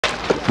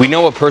We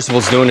know what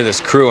Percival's doing to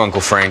this crew, Uncle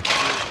Frank.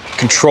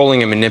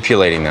 Controlling and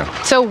manipulating them.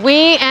 So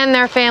we and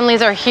their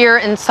families are here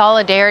in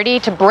solidarity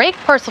to break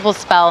Percival's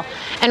spell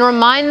and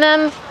remind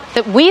them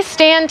that we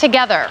stand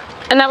together.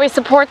 And that we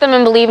support them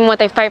and believe in what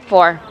they fight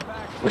for,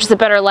 which is a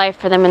better life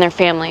for them and their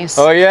families.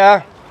 Oh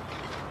yeah?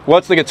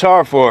 What's the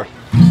guitar for?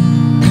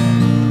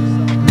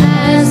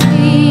 As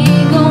we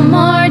go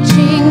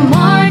marching,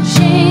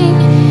 marching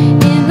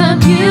in the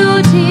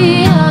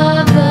beauty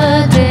of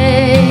the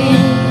day,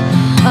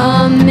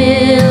 a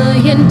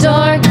million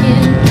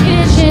darkened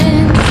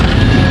visions,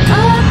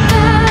 a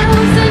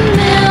thousand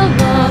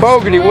mil.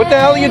 Fogarty, what the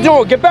hell are you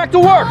doing? Get back to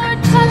work!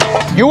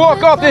 You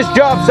walk off this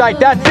job site,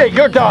 that's it,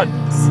 you're done!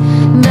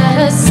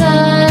 That a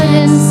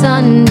sudden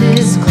sun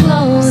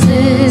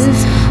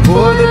discloses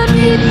for the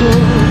people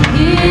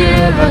who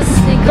hear us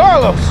sing.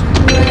 Carlos!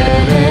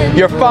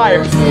 You're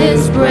fired.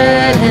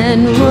 Bread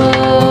and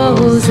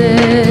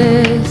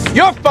roses.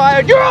 You're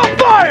fired! You're all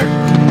fired!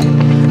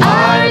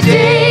 Our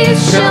days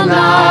shall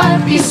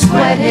not be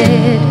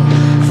sweated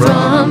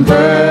from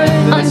birth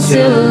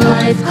until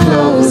life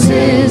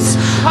closes.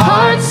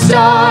 Hearts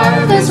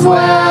starve as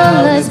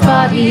well as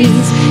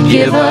bodies.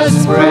 Give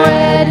us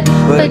bread,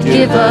 but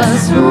give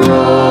us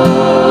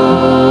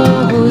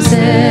roses.